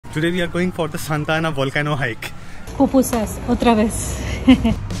Today we are going for the Santa Ana Volcano hike. Pupusas, otra vez.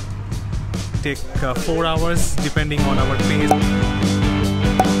 Take 4 hours depending on our pace.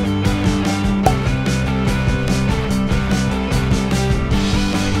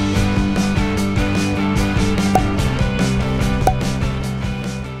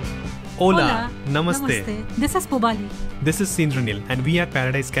 Hola, Namaste. This is Pubali. This is Sindranil and we are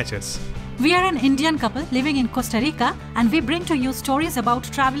Paradise Catchers. We are an Indian couple living in Costa Rica and we bring to you stories about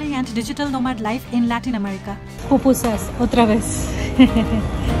traveling and digital nomad life in Latin America. Pupusas, otra vez.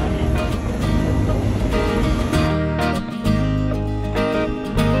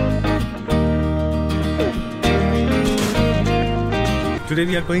 Today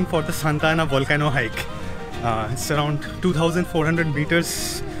we are going for the Santa Ana Volcano hike. It's around 2,400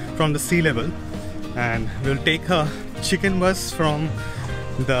 meters from the sea level, and we'll take a chicken bus from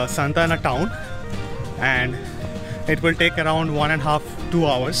the Santa Ana town, and it will take around 1.5–2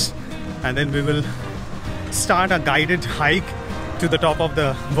 hours, and then we will start a guided hike to the top of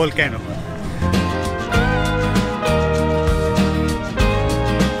the volcano.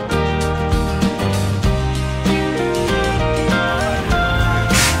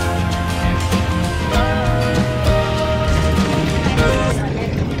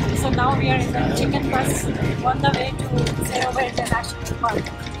 Now we are in the chicken bus on the way to Salvador International Park.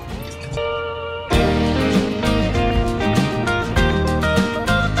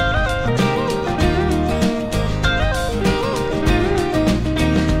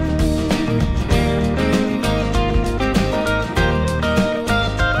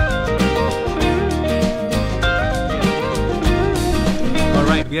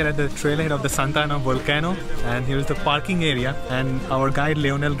 We are at the trailhead of the Santa Ana Volcano, and here is the parking area, and our guide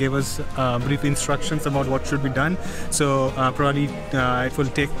Leonel gave us brief instructions about what should be done. So probably it will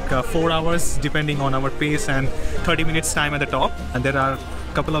take 4 hours depending on our pace and 30 minutes time at the top, and there are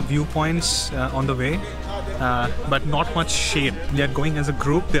a couple of viewpoints on the way, but not much shade. We are going as a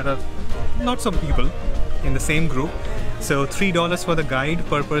group. There are lots of people in the same group. So $3 for the guide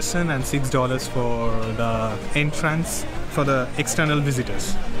per person and $6 for the entrance for the external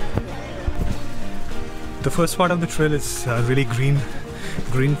visitors. The first part of the trail is really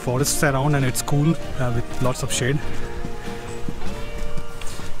green forests around, and it's cool with lots of shade.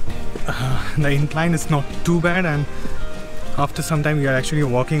 The incline is not too bad, and after some time we are actually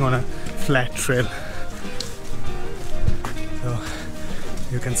walking on a flat trail. So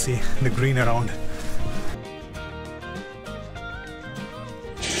you can see the green around.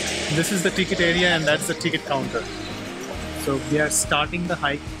 This is the ticket area, and that's the ticket counter. So we are starting the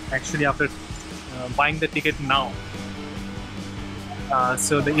hike actually after buying the ticket now.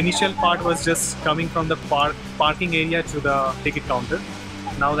 So the initial part was just coming from the parking area to the ticket counter.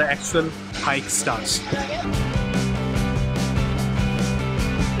 Now the actual hike starts.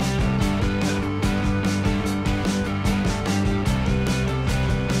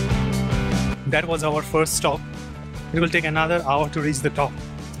 That was our first stop. It will take another hour to reach the top.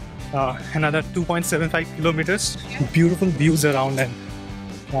 Another 2.75 kilometers. Beautiful views around, and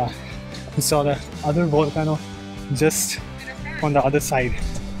we saw the other volcano just on the other side.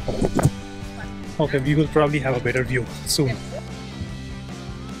 Okay, we will probably have a better view soon.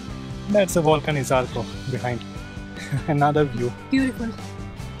 That's the Volcan behind. Another view. Beautiful.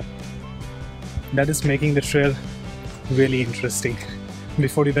 That is making the trail really interesting.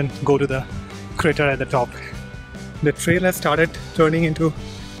 Before we even go to the crater at the top, the trail has started turning into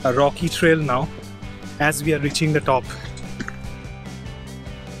a rocky trail now as we are reaching the top.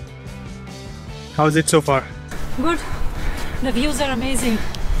 How is it so far? Good. The views are amazing.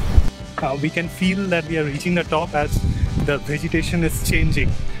 We can feel that we are reaching the top as the vegetation is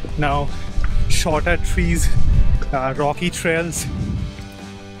changing. Now shorter trees, rocky trails.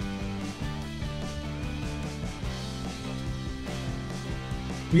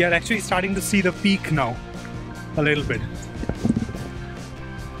 We are actually starting to see the peak now, a little bit.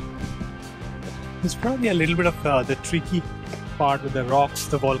 There's probably a little bit of the tricky part with the rocks,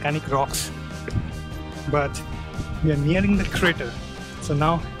 the volcanic rocks, but we are nearing the crater. So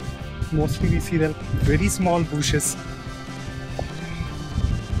now mostly we see the very small bushes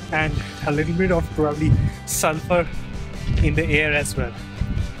and a little bit of probably sulfur in the air as well.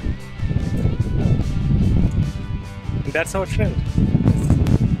 That's our trail.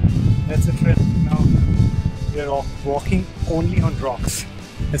 That's the trail. Now we are walking only on rocks.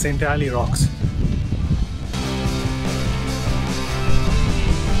 It's entirely rocks.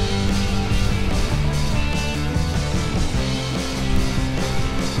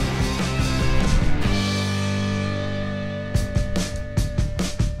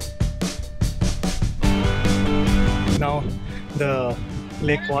 Now the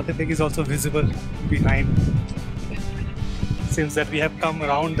Lake Ilamatepec is also visible behind. Seems that we have come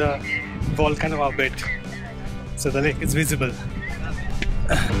around the volcano a bit, so the lake is visible.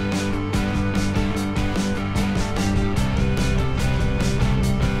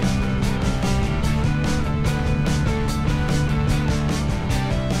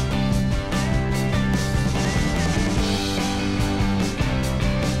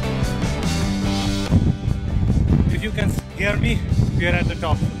 If you can hear me, we are at the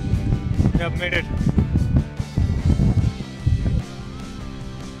top. We have made it.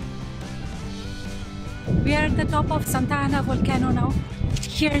 We are at the top of Santa Ana Volcano now.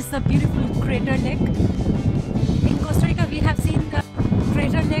 Here is the beautiful crater lake. In Costa Rica, we have seen the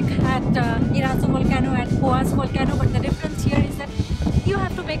crater lake at Irazo Volcano and Poas Volcano, but the difference here is that you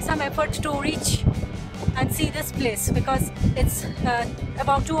have to make some effort to reach and see this place because it's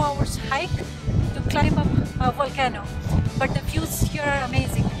about 2 hours hike to climb up a volcano. But the views here are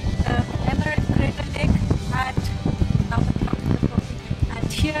amazing. Emerald Crater Lake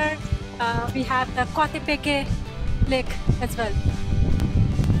and here we have the Coatepec Lake as well.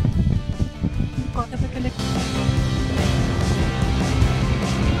 Coatepec Lake.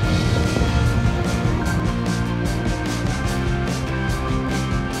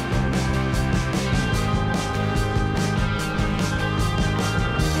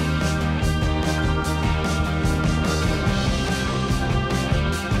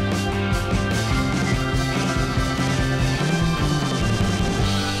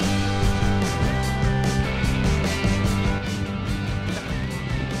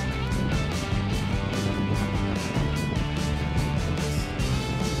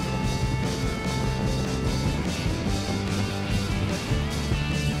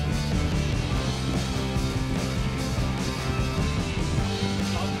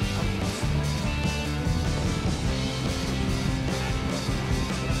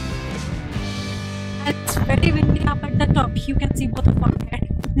 It's very windy up at the top. You can see both of us there.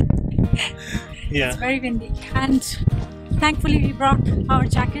 Yeah. It's very windy, and thankfully we brought our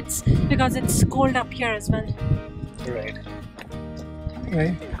jackets because it's cold up here as well. Right.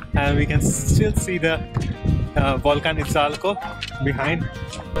 Right. And we can still see the Volcan Izalco behind.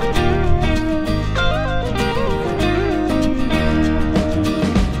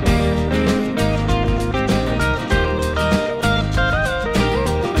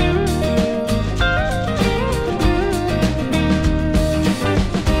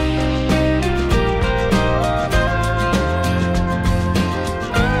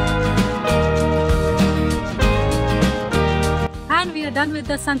 Done with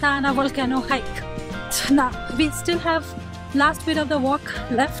the Santa Ana Volcano hike. So now we still have last bit of the walk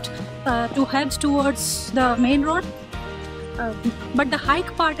left to head towards the main road, but the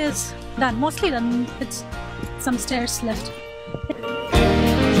hike part is done, mostly done. It's some stairs left.